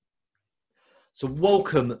So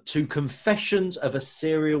welcome to Confessions of a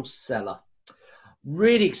Serial Seller.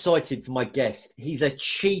 Really excited for my guest. He's a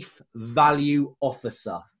Chief Value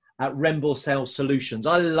Officer at Rembour Sales Solutions.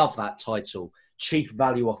 I love that title, Chief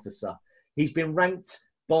Value Officer. He's been ranked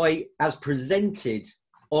as presented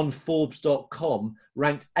on Forbes.com,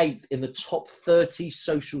 ranked 8th in the top 30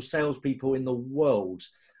 social salespeople in the world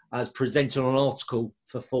as presented on an article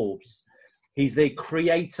for Forbes. He's the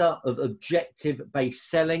creator of Objective-Based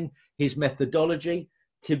Selling, his methodology.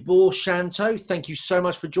 Thibault Chanteau, thank you so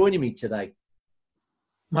much for joining me today.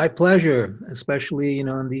 My pleasure, especially,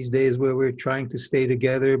 in these days where we're trying to stay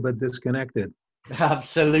together but disconnected.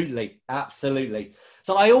 Absolutely, absolutely.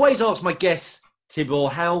 So I always ask my guests, Thibault,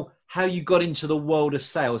 how you got into the world of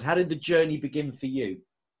sales. How did the journey begin for you?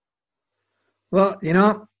 Well,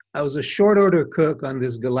 I was a short order cook on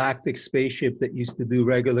this galactic spaceship that used to do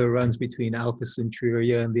regular runs between Alpha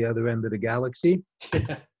Centauri and the other end of the galaxy.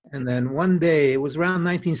 And then one day, it was around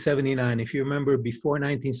 1979. If you remember, before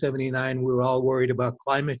 1979, we were all worried about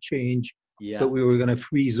climate change, but we were going to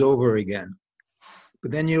freeze over again.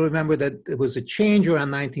 But then you remember that it was a change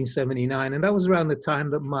around 1979, and that was around the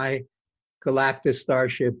time that my galactic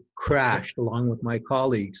starship crashed along with my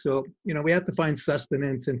colleagues. So, we had to find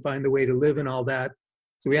sustenance and find a way to live and all that.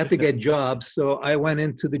 So we had to get jobs. So I went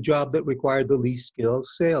into the job that required the least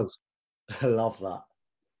skills, sales. I love that.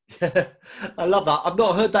 I love that. I've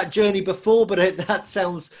not heard that journey before, but that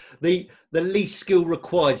sounds, the least skill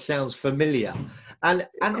required sounds familiar. And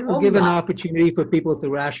it'll give an opportunity for people to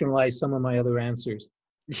rationalize some of my other answers.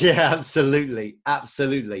 Yeah, absolutely.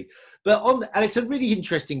 Absolutely. And it's a really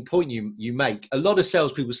interesting point you make. A lot of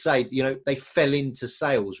salespeople say, they fell into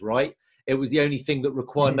sales, right? It was the only thing that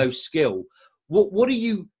required no skill. What do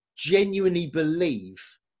you genuinely believe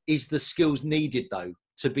is the skills needed, though,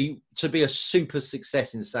 to be a super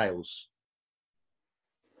success in sales?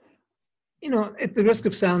 At the risk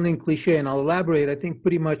of sounding cliche, and I'll elaborate, I think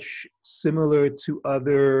pretty much similar to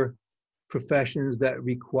other professions that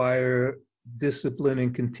require discipline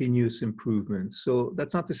and continuous improvement. So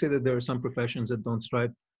that's not to say that there are some professions that don't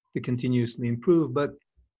strive to continuously improve, but,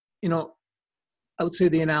 I would say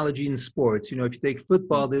the analogy in sports, if you take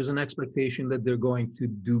football, there's an expectation that they're going to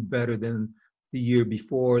do better than the year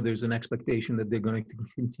before. There's an expectation that they're going to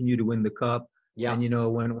continue to win the cup. Yeah.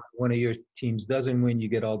 And, when one of your teams doesn't win, you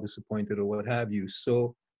get all disappointed or what have you.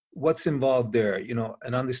 So what's involved there?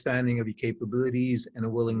 An understanding of your capabilities and a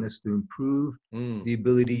willingness to improve, the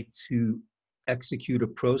ability to execute a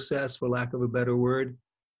process, for lack of a better word.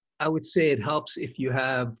 I would say it helps if you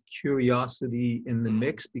have curiosity in the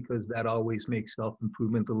mix, because that always makes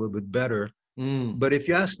self-improvement a little bit better. But if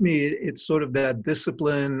you ask me, it's sort of that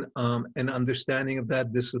discipline and understanding of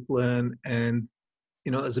that discipline and,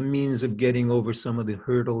 as a means of getting over some of the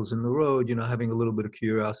hurdles in the road, having a little bit of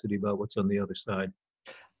curiosity about what's on the other side.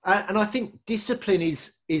 And I think discipline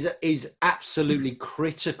is absolutely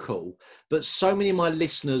critical, but so many of my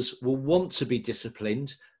listeners will want to be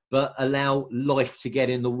disciplined, but allow life to get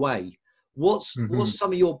in the way. What's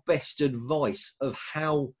some of your best advice of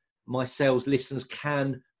how my sales listeners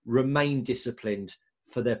can remain disciplined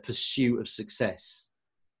for their pursuit of success?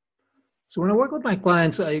 So when I work with my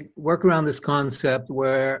clients, I work around this concept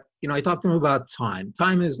where, I talk to them about time.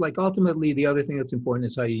 Time is ultimately the other thing that's important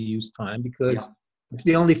is how you use time, because it's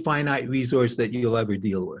the only finite resource that you'll ever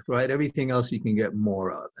deal with, right? Everything else you can get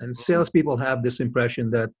more of. And salespeople have this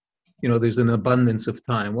impression that, there's an abundance of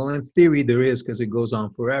time. Well, in theory, there is, because it goes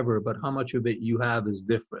on forever, but how much of it you have is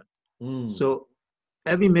different. So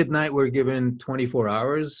every midnight, we're given 24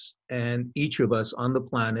 hours, and each of us on the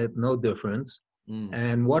planet, no difference.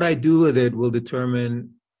 And what I do with it will determine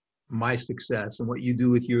my success, and what you do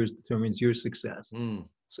with yours determines your success.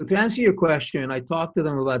 So to answer your question, I talk to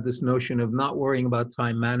them about this notion of not worrying about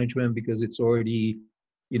time management, because it's already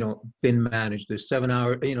been managed. There's 7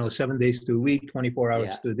 hours, 7 days to a week, 24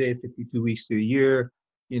 hours to a day, 52 weeks to a year.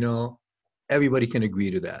 Everybody can agree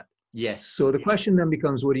to that. Yes. So the question then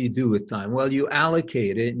becomes, what do you do with time? Well, you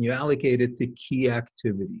allocate it, and you allocate it to key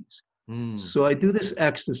activities. So I do this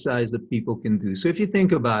exercise that people can do. So if you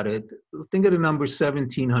think about it, think of the number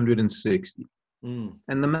 1,760.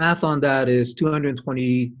 And the math on that is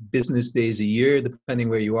 220 business days a year, depending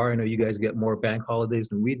where you are. I know you guys get more bank holidays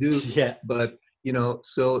than we do. Yeah. But,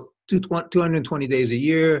 so 220 days a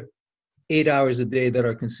year, 8 hours a day that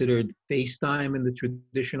are considered face time in the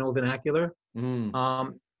traditional vernacular.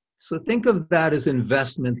 So think of that as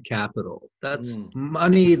investment capital. That's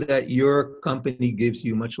money that your company gives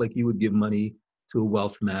you, much like you would give money to a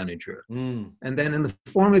wealth manager. And then in the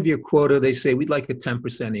form of your quota, they say, we'd like a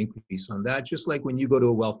 10% increase on that. Just like when you go to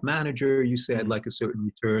a wealth manager, you say, I'd like a certain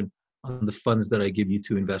return on the funds that I give you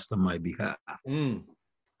to invest on my behalf. Mm.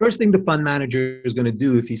 First thing the fund manager is going to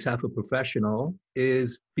do if he's half a professional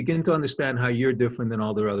is begin to understand how you're different than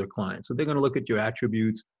all their other clients. So they're going to look at your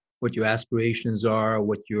attributes, what your aspirations are,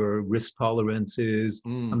 what your risk tolerance is,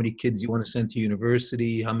 how many kids you want to send to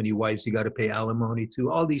university, how many wives you got to pay alimony to,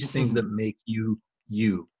 all these things that make you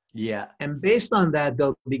you. Yeah. And based on that,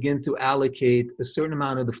 they'll begin to allocate a certain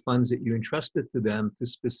amount of the funds that you entrusted to them to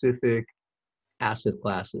specific asset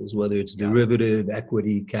classes, whether it's derivative,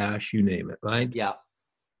 equity, cash, you name it, right? Yeah.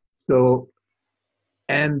 So,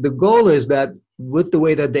 and the goal is that with the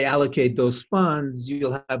way that they allocate those funds,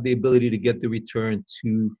 you'll have the ability to get the return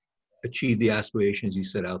to achieve the aspirations you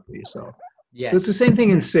set out for yourself. Yes. So it's the same thing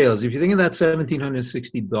in sales. If you're thinking that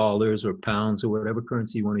 $1,760 or pounds or whatever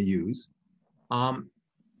currency you want to use,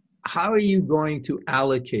 how are you going to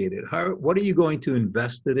allocate it? What are you going to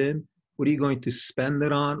invest it in? What are you going to spend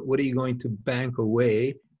it on? What are you going to bank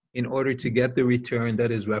away in order to get the return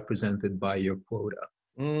that is represented by your quota?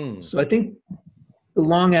 So I think the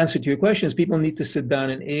long answer to your question is people need to sit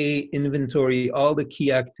down and inventory all the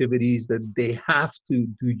key activities that they have to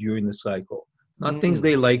do during the cycle. Not things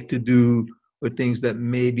they like to do or things that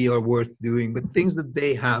maybe are worth doing, but things that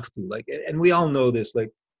they have to. Like, and we all know this,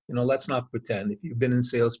 like, you know, let's not pretend. If you've been in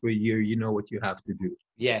sales for a year, you know what you have to do.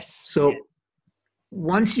 Yes. So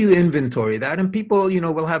once you inventory that, and people, you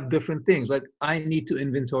know, will have different things. Like I need to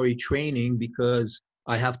inventory training because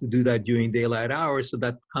I have to do that during daylight hours. So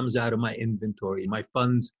that comes out of my inventory. My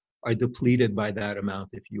funds are depleted by that amount,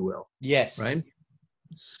 if you will. Yes. Right.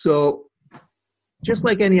 So just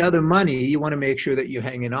like any other money, you want to make sure that you're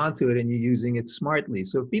hanging on to it and you're using it smartly.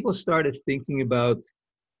 So if people started thinking about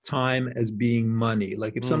time as being money,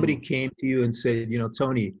 like if somebody came to you and said, you know,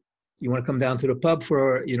 Tony, you want to come down to the pub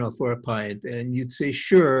for, you know, for a pint, and you'd say,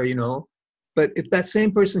 sure, you know, but if that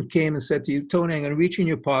same person came and said to you, Tony, I'm going to reach in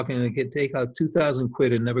your pocket and I can take out 2,000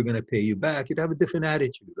 quid and never going to pay you back, you'd have a different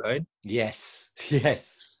attitude, right? Yes.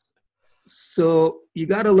 Yes. So you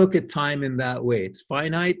got to look at time in that way. It's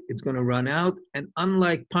finite, it's going to run out, and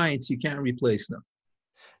unlike pints, you can't replace them.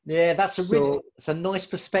 Yeah, it's a nice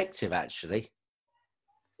perspective, actually.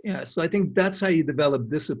 Yeah, so I think that's how you develop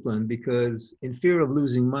discipline, because in fear of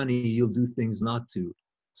losing money, you'll do things not to.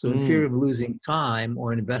 So in fear of losing time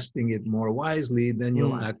or investing it more wisely, then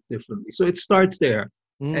you'll act differently. So it starts there.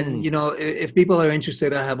 And, you know, if people are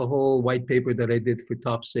interested, I have a whole white paper that I did for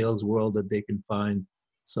Top Sales World that they can find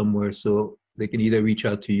somewhere. So they can either reach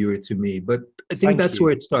out to you or to me. But I think that's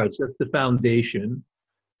where it starts. That's the foundation.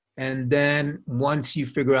 And then once you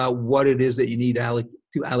figure out what it is that you need to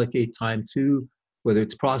allocate time to, whether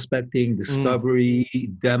it's prospecting, discovery,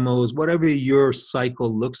 demos, whatever your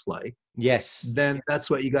cycle looks like, yes, then that's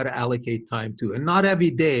what you got to allocate time to. And not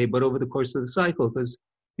every day, but over the course of the cycle, because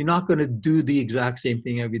you're not going to do the exact same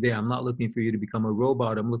thing every day. I'm not looking for you to become a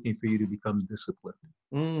robot. I'm looking for you to become disciplined.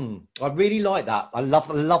 I really like that. I love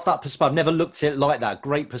that perspective. I've never looked at it like that.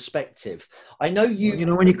 Great perspective. I know you. Well, you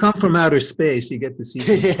know, when you come from outer space, you get to see.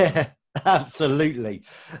 Yeah, absolutely.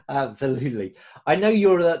 I know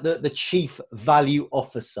you're the Chief Value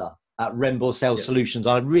Officer at Rembour Sales Solutions.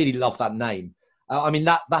 I really love that name. I mean,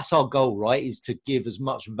 that's our goal, right? Is to give as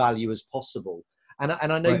much value as possible. And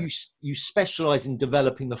I know you specialize in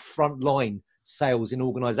developing the frontline sales in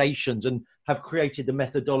organizations and have created the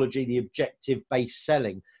methodology, the objective-based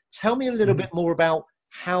selling. Tell me a little bit more about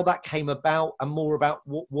how that came about and more about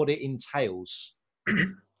what it entails.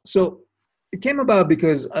 So it came about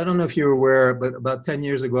because, I don't know if you're aware, but about 10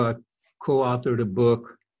 years ago, I co-authored a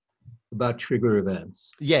book about trigger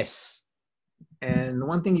events. Yes. And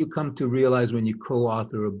one thing you come to realize when you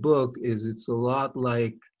co-author a book is it's a lot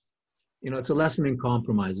like, you know, it's a lesson in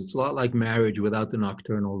compromise. It's a lot like marriage without the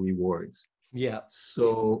nocturnal rewards. Yeah.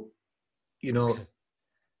 So, you know,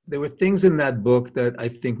 there were things in that book that I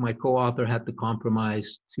think my co-author had to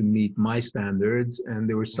compromise to meet my standards. And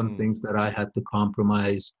there were some things that I had to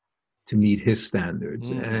compromise to meet his standards.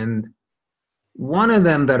 And one of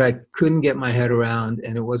them that I couldn't get my head around,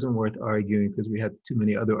 and it wasn't worth arguing because we had too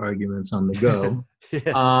many other arguments on the go,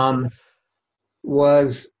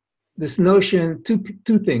 was this notion,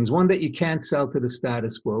 two things. One, that you can't sell to the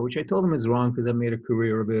status quo, which I told him is wrong because I made a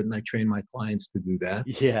career of it and I train my clients to do that.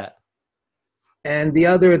 Yeah. And the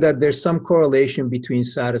other, that there's some correlation between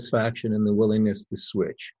satisfaction and the willingness to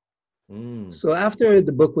switch. So after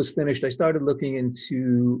the book was finished, I started looking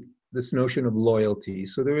into this notion of loyalty.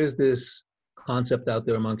 So there is this concept out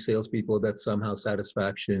there among salespeople that somehow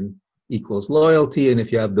satisfaction equals loyalty. And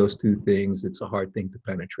if you have those two things, it's a hard thing to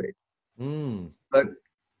penetrate. But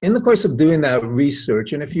in the course of doing that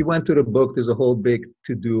research, and if you went to the book, there's a whole big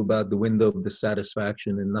to-do about the window of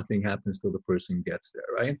dissatisfaction, and nothing happens till the person gets there,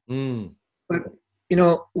 right? Mm. But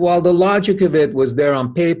while the logic of it was there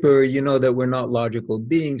on paper, that we're not logical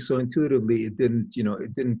beings, so intuitively it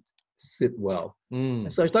didn't sit well.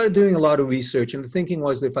 And so I started doing a lot of research, and the thinking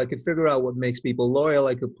was that if I could figure out what makes people loyal,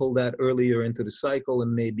 I could pull that earlier into the cycle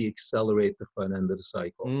and maybe accelerate the front end of the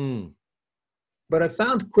cycle. But I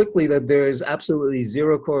found quickly that there is absolutely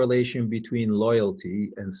zero correlation between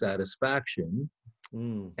loyalty and satisfaction.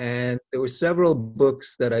 And there were several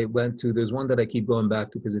books that I went to. There's one that I keep going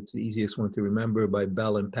back to because it's the easiest one to remember, by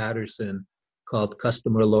Bell and Patterson, called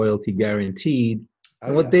Customer Loyalty Guaranteed.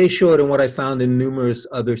 And what they showed, and what I found in numerous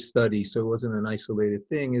other studies, so it wasn't an isolated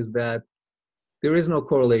thing, is that there is no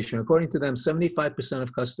correlation. According to them, 75%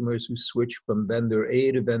 of customers who switch from vendor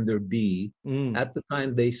A to vendor B, at the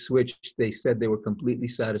time they switched, they said they were completely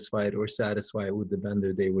satisfied or satisfied with the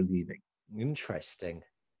vendor they were leaving. Interesting.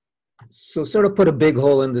 So sort of put a big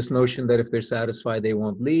hole in this notion that if they're satisfied, they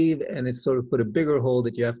won't leave. And it sort of put a bigger hole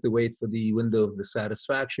that you have to wait for the window of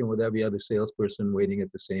dissatisfaction with every other salesperson waiting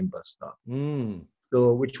at the same bus stop.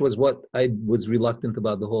 So, which was what I was reluctant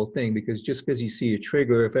about the whole thing, because just because you see a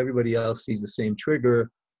trigger, if everybody else sees the same trigger,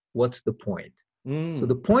 what's the point? So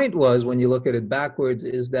the point was, when you look at it backwards,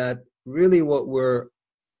 is that really what we're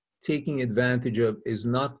taking advantage of is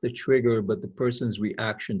not the trigger, but the person's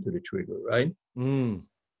reaction to the trigger, right?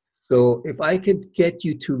 So if I could get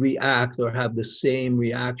you to react or have the same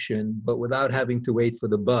reaction, but without having to wait for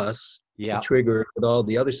the bus, the trigger with all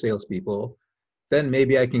the other salespeople, then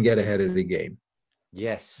maybe I can get ahead of the game.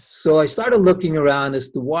 Yes. So I started looking around as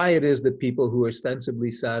to why it is that people who are ostensibly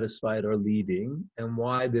satisfied are leaving, and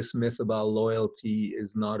why this myth about loyalty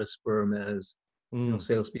is not as firm as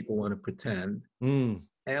salespeople want to pretend.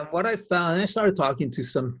 And what I found, and I started talking to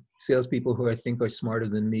some salespeople who I think are smarter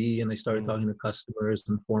than me, and I started talking to customers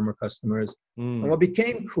and former customers. And what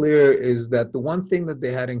became clear is that the one thing that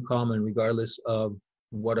they had in common, regardless of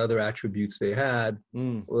what other attributes they had,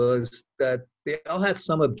 was that they all had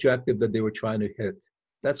some objective that they were trying to hit.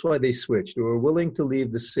 That's why they switched. They were willing to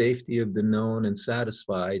leave the safety of the known and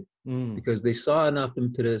satisfied because they saw enough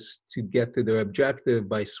impetus to get to their objective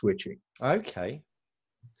by switching. Okay.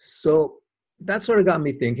 So that sort of got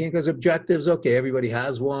me thinking, because objectives, okay, everybody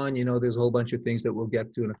has one. There's a whole bunch of things that we'll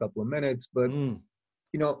get to in a couple of minutes. But,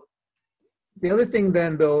 the other thing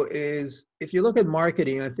then, though, is if you look at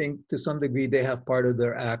marketing, I think to some degree they have part of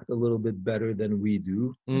their act a little bit better than we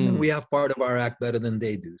do. And we have part of our act better than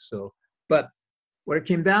they do. So, but what it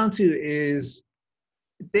came down to is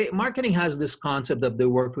marketing has this concept that they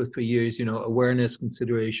worked with for years, awareness,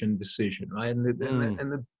 consideration, decision, right? And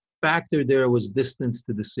the factor there was distance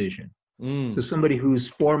to decision. So somebody who's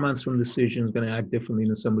 4 months from decision is going to act differently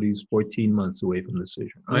than somebody who's 14 months away from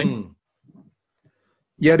decision, right?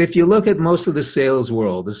 Yet if you look at most of the sales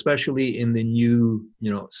world, especially in the new,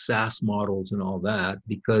 SaaS models and all that,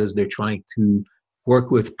 because they're trying to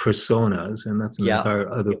work with personas, and that's an entire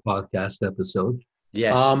other podcast episode.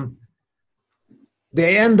 Yes.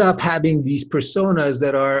 They end up having these personas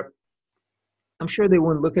that are, I'm sure they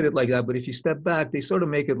wouldn't look at it like that, but if you step back, they sort of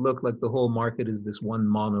make it look like the whole market is this one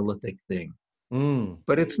monolithic thing.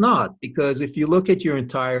 But it's not, because if you look at your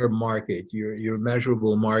entire market, your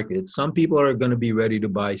measurable market, some people are going to be ready to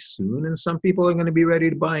buy soon, and some people are going to be ready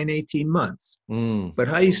to buy in 18 months. But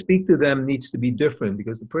how you speak to them needs to be different,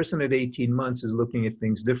 because the person at 18 months is looking at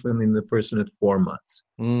things differently than the person at 4 months.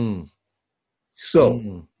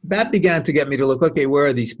 So that began to get me to look, okay, where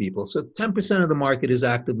are these people? So 10% of the market is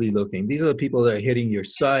actively looking. These are the people that are hitting your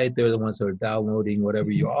site. They're the ones that are downloading whatever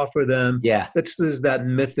you offer them. That's that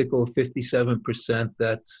mythical 57%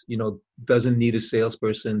 that's, doesn't need a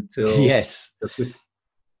salesperson till. Yes.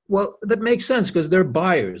 Well, that makes sense, because they're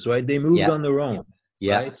buyers, right? They moved on their own.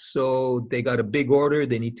 Right? So they got a big order.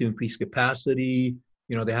 They need to increase capacity.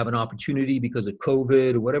 They have an opportunity because of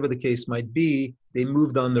COVID or whatever the case might be. They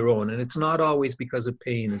moved on their own. And it's not always because of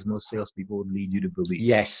pain, as most salespeople would lead you to believe.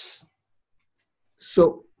 Yes.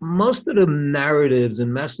 So most of the narratives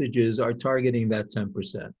and messages are targeting that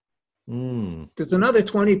 10%. There's another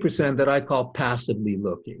 20% that I call passively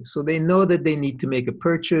looking. So they know that they need to make a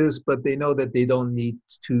purchase, but they know that they don't need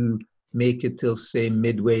to make it till, say,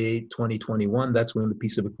 midway 2021. That's when the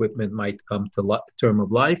piece of equipment might come to term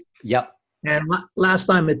of life. And last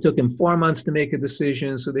time it took him 4 months to make a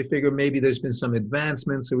decision. So they figure maybe there's been some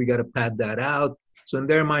advancement, so we got to pad that out. So in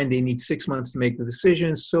their mind, they need 6 months to make the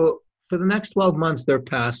decision. So for the next 12 months, they're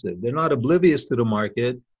passive. They're not oblivious to the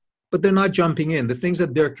market, but they're not jumping in. The things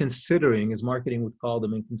that they're considering, as marketing would call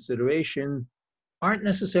them in consideration, aren't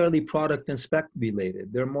necessarily product and spec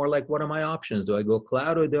related. They're more like, what are my options? Do I go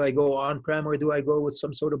cloud, or do I go on-prem, or do I go with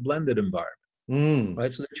some sort of blended environment?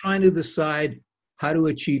 Right? So they're trying to decide how to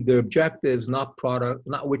achieve their objectives, not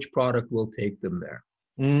which product will take them there.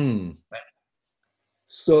 Right?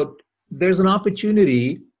 So there's an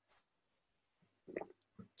opportunity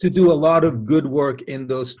to do a lot of good work in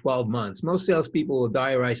those 12 months. Most salespeople will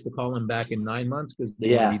diarize to call them back in 9 months because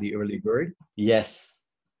they want to be the early bird. Yes.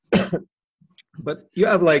 But you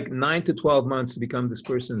have like 9 to 12 months to become this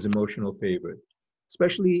person's emotional favorite,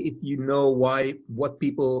 especially if you know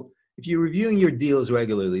if you're reviewing your deals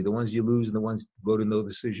regularly, the ones you lose and the ones go to no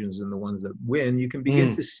decisions and the ones that win, you can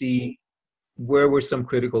begin to see where were some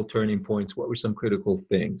critical turning points, what were some critical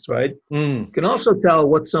things, right? You can also tell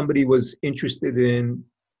what somebody was interested in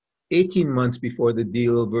 18 months before the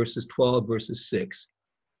deal versus 12 versus 6.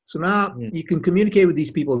 So now you can communicate with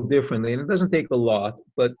these people differently, and it doesn't take a lot,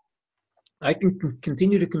 but I can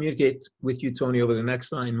continue to communicate with you, Tony, over the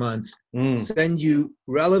next 9 months, send you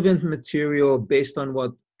relevant material based on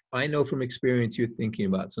what I know from experience you're thinking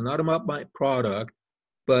about. So not about my product,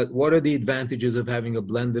 but what are the advantages of having a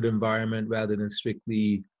blended environment rather than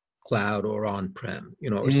strictly cloud or on-prem,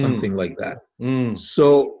 or something like that.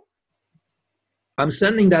 So I'm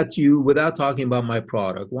sending that to you without talking about my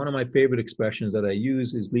product. One of my favorite expressions that I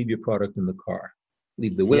use is leave your product in the car.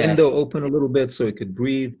 Leave the window open a little bit so it could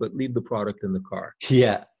breathe, but leave the product in the car.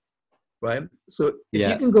 Yeah. Right? So if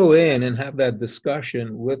you can go in and have that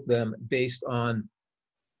discussion with them based on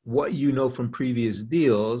what you know from previous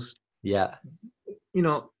deals,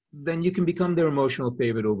 then you can become their emotional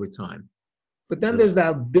favorite over time. But then there's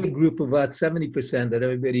that big group of about 70% that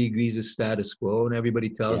everybody agrees is status quo, and everybody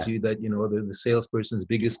tells you that, they're the salesperson's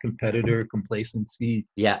biggest competitor, complacency,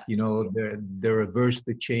 they're averse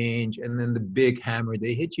to change. And then the big hammer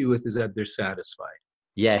they hit you with is that they're satisfied.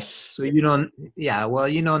 Yes. So now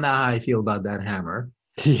how I feel about that hammer.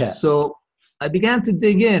 Yeah. So I began to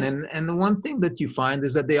dig in, and the one thing that you find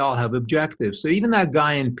is that they all have objectives. So even that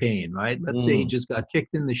guy in pain, right? Let's say he just got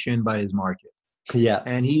kicked in the shin by his market. Yeah.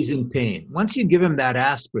 And he's in pain. Once you give him that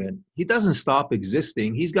aspirin, he doesn't stop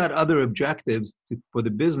existing. He's got other objectives for the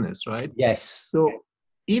business, right? Yes. So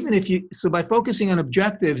by focusing on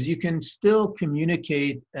objectives, you can still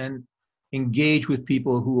communicate and engage with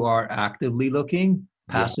people who are actively looking,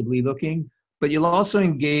 passively looking, but you'll also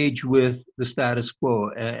engage with the status quo.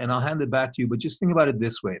 And I'll hand it back to you, but just think about it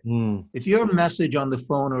this way. If your message on the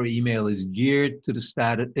phone or email is geared to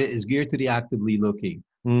the actively looking,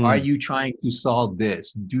 are you trying to solve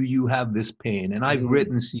this? Do you have this pain? And I've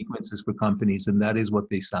written sequences for companies, and that is what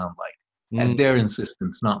they sound like at their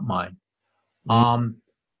insistence, not mine.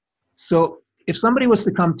 So if somebody was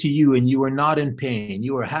to come to you and you were not in pain,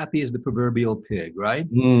 you were happy as the proverbial pig, right?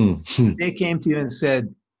 They came to you and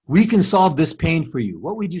said, "We can solve this pain for you."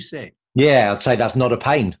 What would you say? Yeah, I'd say that's not a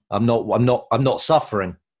pain. I'm not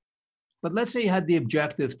suffering. But let's say you had the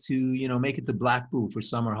objective to, make it to Blackpool for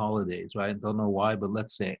summer holidays, right? Don't know why, but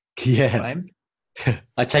let's say. Yeah. Right?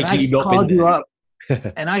 I take it you've not been there. You up,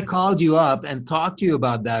 and I called you up and talked to you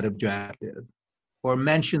about that objective, or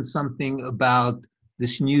mentioned something about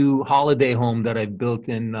this new holiday home that I built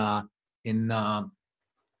in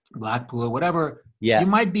Blackpool or whatever. You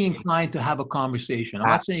might be inclined to have a conversation. I'm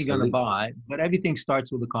not saying you're going to buy, but everything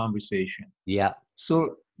starts with a conversation. Yeah.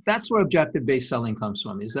 So that's where objective-based selling comes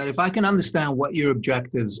from, is that if I can understand what your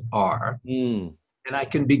objectives are, and I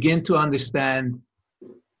can begin to understand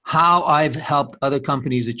how I've helped other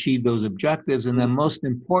companies achieve those objectives, and then most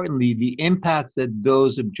importantly, the impact that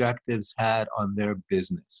those objectives had on their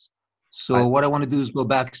business. So what I want to do is go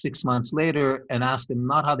back 6 months later and ask them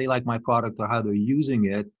not how they like my product or how they're using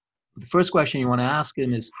it. The first question you want to ask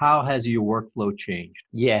them is, how has your workflow changed?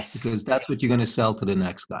 Yes. Because that's what you're going to sell to the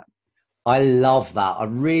next guy. I love that.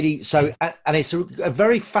 And it's a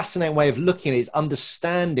very fascinating way of looking at it, is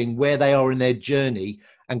understanding where they are in their journey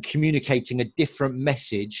and communicating a different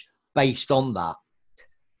message based on that.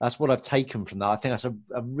 That's what I've taken from that. I think that's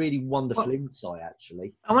a really wonderful insight,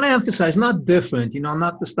 actually. I want to emphasize, not different,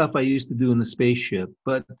 not the stuff I used to do in the spaceship,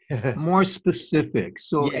 but more specific.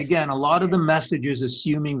 So again, a lot of the messages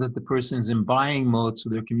assuming that the person's in buying mode, so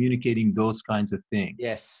they're communicating those kinds of things.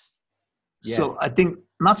 Yes. So I think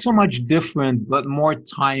not so much different, but more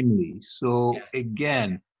timely. So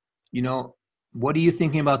again, what are you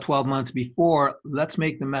thinking about 12 months before? Let's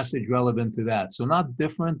make the message relevant to that. So not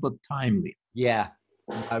different, but timely. Yeah.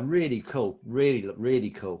 Really cool. Really, really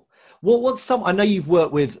cool. I know you've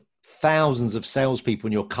worked with thousands of salespeople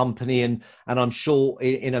in your company, and I'm sure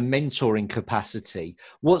in a mentoring capacity.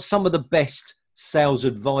 What's some of the best sales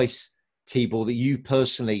advice, Tibor, that you've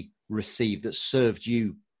personally received that served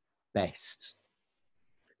you best?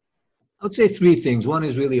 I would say three things. One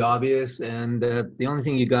is really obvious, and the only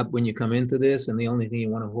thing you got when you come into this, and the only thing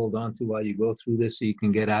you want to hold on to while you go through this so you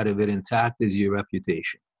can get out of it intact, is your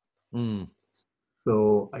reputation. Mm.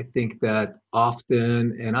 So I think that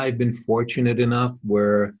often, and I've been fortunate enough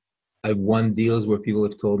where I've won deals where people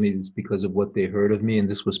have told me it's because of what they heard of me, and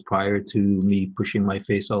this was prior to me pushing my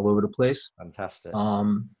face all over the place. Fantastic.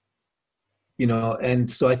 And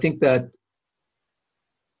so I think that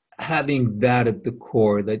having that at the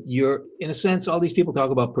core, that you're, in a sense, all these people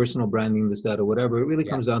talk about personal branding, this, that, or whatever. It really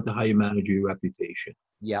comes down to how you manage your reputation.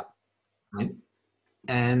 Yeah. Right?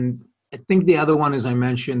 And I think the other one, as I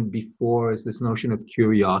mentioned before, is this notion of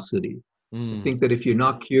curiosity. I think that if you're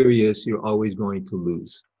not curious, you're always going to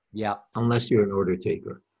lose. Yeah. Unless you're an order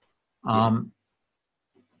taker. And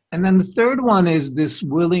then the third one is this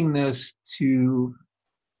willingness to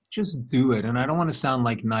just do it. And I don't want to sound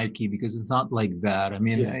like Nike because it's not like that. I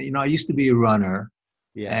mean, I used to be a runner.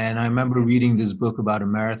 Yeah. And I remember reading this book about a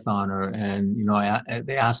marathoner, and,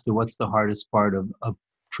 they asked her, what's the hardest part of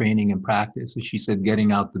training and practice? And she said,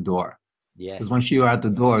 getting out the door. Yes. Because once you were out the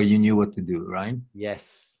door, you knew what to do, right?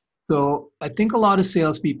 Yes. So I think a lot of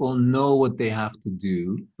salespeople know what they have to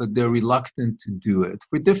do, but they're reluctant to do it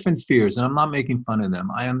for different fears. And I'm not making fun of them.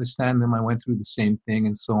 I understand them. I went through the same thing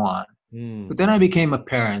and so on. But then I became a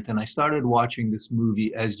parent, and I started watching this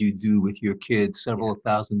movie As You Do with your kids several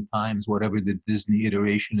thousand times, whatever the Disney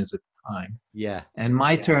iteration is at the time. Yeah. And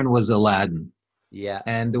my turn was Aladdin. Yeah.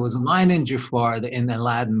 And there was a line in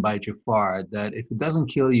Aladdin by Jafar that if it doesn't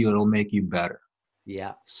kill you, it'll make you better.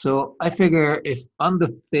 Yeah. So I figure if on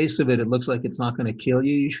the face of it looks like it's not going to kill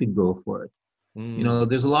you, you should go for it.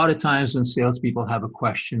 There's a lot of times when salespeople have a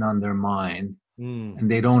question on their mind and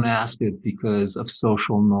they don't ask it because of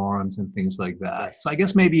social norms and things like that. Yes. So I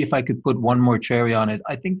guess maybe if I could put one more cherry on it,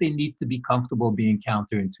 I think they need to be comfortable being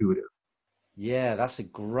counterintuitive. Yeah, that's a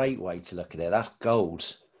great way to look at it. That's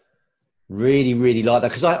gold. Really, really like that,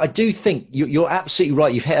 because I do think you're absolutely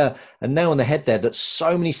right. You've hit a nail on the head there, that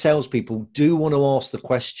so many salespeople do want to ask the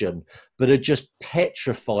question, but are just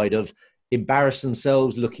petrified of embarrassing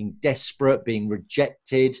themselves, looking desperate, being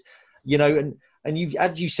rejected, and you,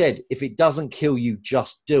 as you said, if it doesn't kill you,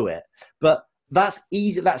 just do it. But that's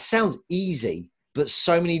easy. That sounds easy, but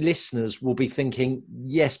so many listeners will be thinking,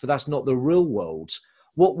 yes, but that's not the real world.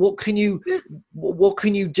 What can you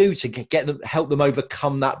do to get them, help them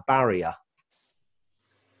overcome that barrier?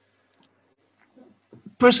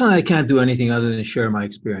 Personally, I can't do anything other than share my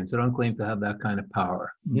experience. I don't claim to have that kind of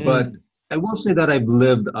power, but I will say that I've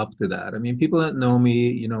lived up to that. I mean, people that know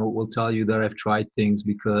me, will tell you that I've tried things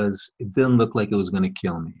because it didn't look like it was going to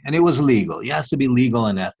kill me, and it was legal. It has to be legal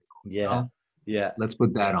and ethical. Yeah, yeah. Let's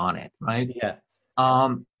put that on it, right? Yeah.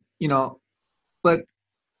 But.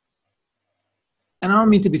 And I don't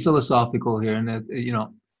mean to be philosophical here, and that,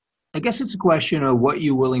 I guess it's a question of what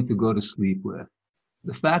you're willing to go to sleep with.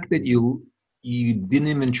 The fact that you didn't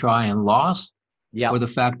even try and lost, or the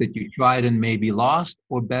fact that you tried and maybe lost,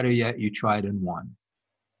 or better yet, you tried and won.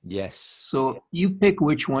 Yes. So you pick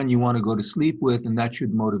which one you want to go to sleep with, and that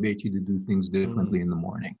should motivate you to do things differently in the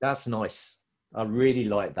morning. That's nice. I really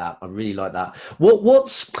like that. I want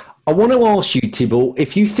to ask you, Thibault,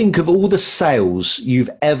 if you think of all the sales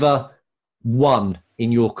you've ever won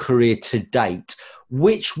in your career to date,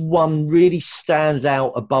 which one really stands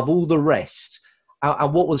out above all the rest,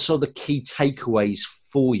 and what were sort of the key takeaways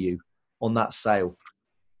for you on that sale?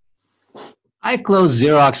 I closed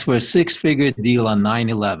Xerox for a 6-figure deal on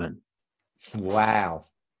 9/11. Wow.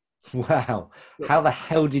 How the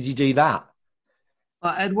hell did you do that?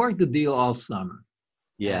 I'd worked the deal all summer.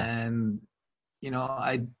 Yeah. And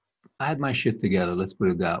I had my shit together, let's put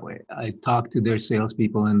it that way. I talked to their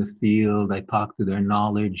salespeople in the field. I talked to their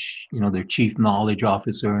knowledge, their chief knowledge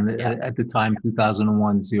officer. And at the time,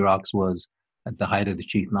 2001, Xerox was at the height of the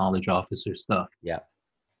chief knowledge officer stuff. Yeah.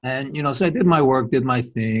 And, so I did my work, did my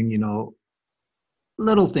thing,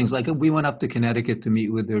 little things. Like we went up to Connecticut to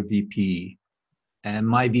meet with their VP. And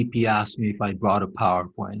my VP asked me if I brought a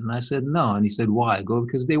PowerPoint. And I said, no. And he said, why? I go,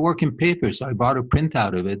 because they work in paper. So I brought a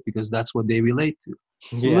printout of it because that's what they relate to.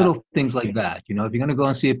 So little things like that. If you're going to go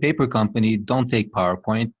and see a paper company, don't take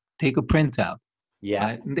PowerPoint, take a printout. Yeah.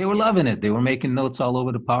 Right? And they were loving it. They were making notes all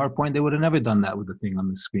over the PowerPoint. They would have never done that with the thing on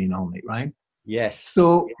the screen only, right? Yes.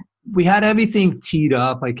 So we had everything teed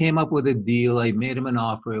up. I came up with a deal. I made him an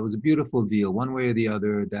offer. It was a beautiful deal, one way or the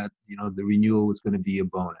other, that, the renewal was going to be a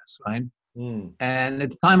bonus, right? And at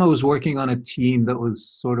the time I was working on a team that was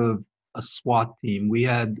sort of a SWAT team. We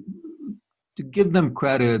had, to give them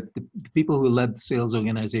credit, the people who led the sales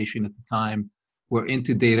organization at the time were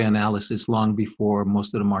into data analysis long before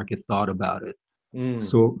most of the market thought about it.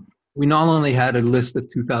 So we not only had a list of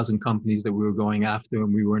 2,000 companies that we were going after,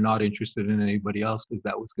 and we were not interested in anybody else because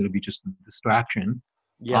that was going to be just a distraction.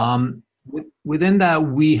 Yeah. Within that,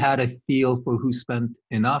 we had a feel for who spent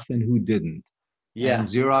enough and who didn't. Yeah. And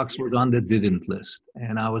Xerox was on the didn't list,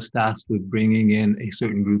 and I was tasked with bringing in a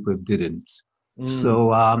certain group of didn'ts.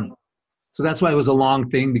 So that's why it was a long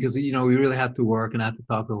thing, because we really had to work and I had to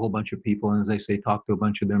talk to a whole bunch of people, and as I say, talk to a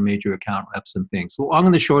bunch of their major account reps and things. So long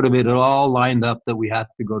and the short of it, it all lined up that we had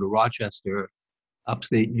to go to Rochester,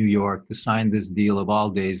 upstate New York, to sign this deal of all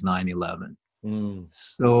days, 9/11.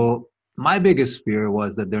 So my biggest fear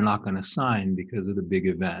was that they're not going to sign because of the big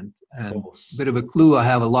event. And a bit of a clue, I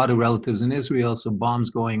have a lot of relatives in Israel, so bombs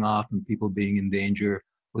going off and people being in danger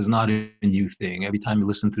was not a new thing. Every time you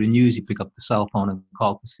listen to the news, you pick up the cell phone and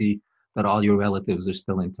call to see that all your relatives are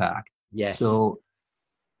still intact. Yes. So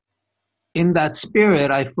in that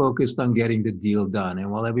spirit, I focused on getting the deal done.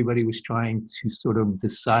 And while everybody was trying to sort of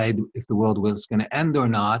decide if the world was going to end or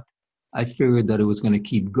not, I figured that it was going to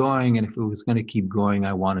keep going. And if it was going to keep going,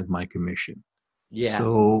 I wanted my commission. Yeah.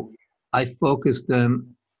 So I focused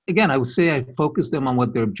them, again, I would say I focused them on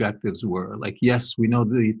what their objectives were. Like, yes, we know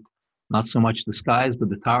not so much the skies, but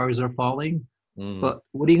the towers are falling. But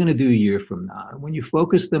what are you going to do a year from now? When you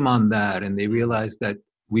focus them on that and they realize that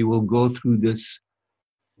we will go through this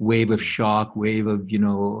wave of shock, wave of,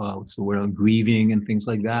 what's the word, grieving and things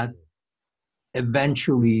like that,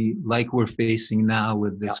 eventually, like we're facing now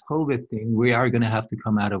with this COVID thing, we are going to have to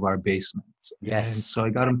come out of our basements. Yes. And so I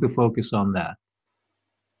got them to focus on that.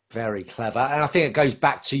 Very clever. And I think it goes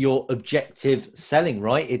back to your objective selling,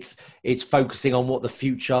 right? It's focusing on what the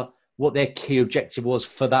future, what their key objective was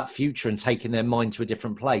for that future and taking their mind to a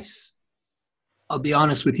different place. I'll be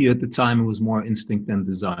honest with you, at the time, it was more instinct than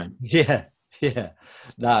design. Yeah.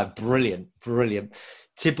 No, brilliant.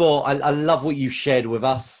 Tibor, I love what you shared with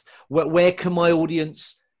us. Where can my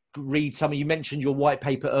audience read some of, you mentioned your white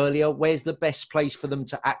paper earlier. Where's the best place for them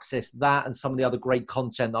to access that and some of the other great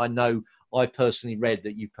content that I know I've personally read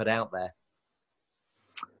that you've put out there?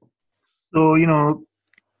 So,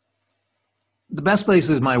 the best place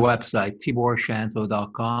is my website,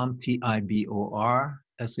 tiborshanto.com,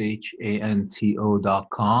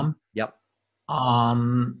 TIBORSHANTO.com. Yep. I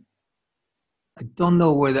don't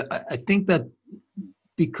know where I think that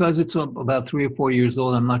because it's about 3 or 4 years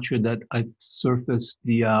old, I'm not sure that I surfaced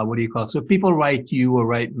the, So if people write you or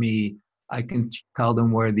write me, I can tell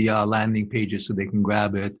them where the landing page is so they can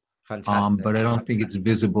grab it. Fantastic. But I don't think it's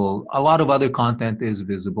visible. A lot of other content is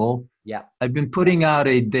visible. Yeah. I've been putting out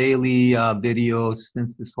a daily video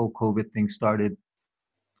since this whole COVID thing started,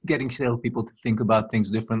 getting salespeople to think about things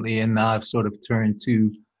differently. And now I've sort of turned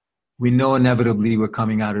to, we know inevitably we're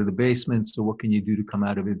coming out of the basement, so what can you do to come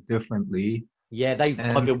out of it differently? Yeah,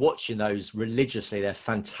 I've been watching those religiously. They're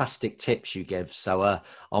fantastic tips you give. So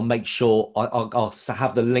I'll make sure I'll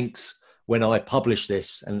have the links when I publish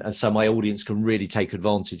this, and so my audience can really take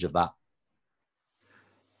advantage of that.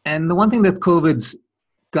 And the one thing that COVID's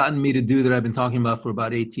gotten me to do that I've been talking about for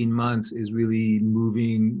about 18 months is really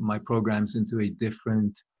moving my programs into a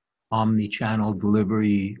different omni-channel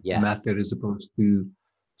delivery method as opposed to,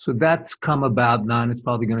 so that's come about now, and it's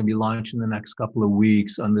probably going to be launched in the next couple of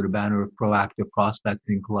weeks under the banner of Proactive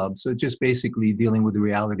Prospecting Club. So just basically dealing with the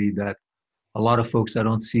reality that a lot of folks, I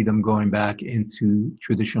don't see them going back into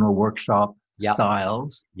traditional workshop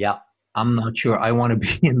styles. Yeah. I'm not sure I want to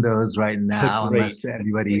be in those right now unless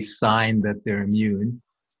everybody signed that they're immune.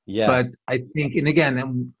 Yeah. But I think, and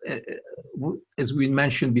again, as we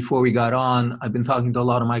mentioned before we got on, I've been talking to a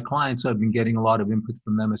lot of my clients. So I've been getting a lot of input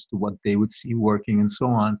from them as to what they would see working and so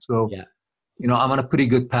on. So, I'm on a pretty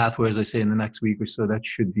good path where, as I say, in the next week or so, that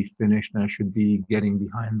should be finished and I should be getting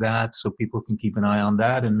behind that so people can keep an eye on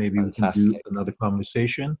that and maybe we can do another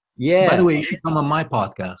conversation. Yeah. By the way, you should come on my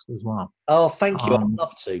podcast as well. Oh, thank you. I'd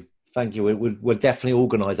love to. Thank you. We'll definitely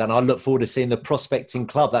organise that. And I look forward to seeing the Prospecting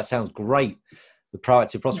Club. That sounds great. The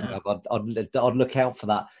Proactive Prospecting Club. I'd look out for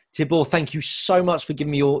that. Tibor, thank you so much for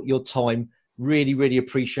giving me your time. Really, really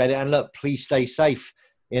appreciate it. And look, please stay safe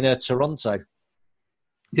in Toronto.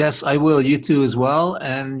 Yes, I will. You too as well.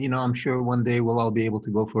 And, I'm sure one day we'll all be able to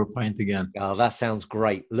go for a pint again. Oh, that sounds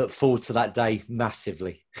great. Look forward to that day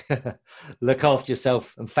massively. Look after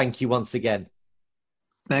yourself and thank you once again.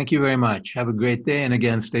 Thank you very much. Have a great day. And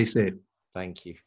again, stay safe. Thank you.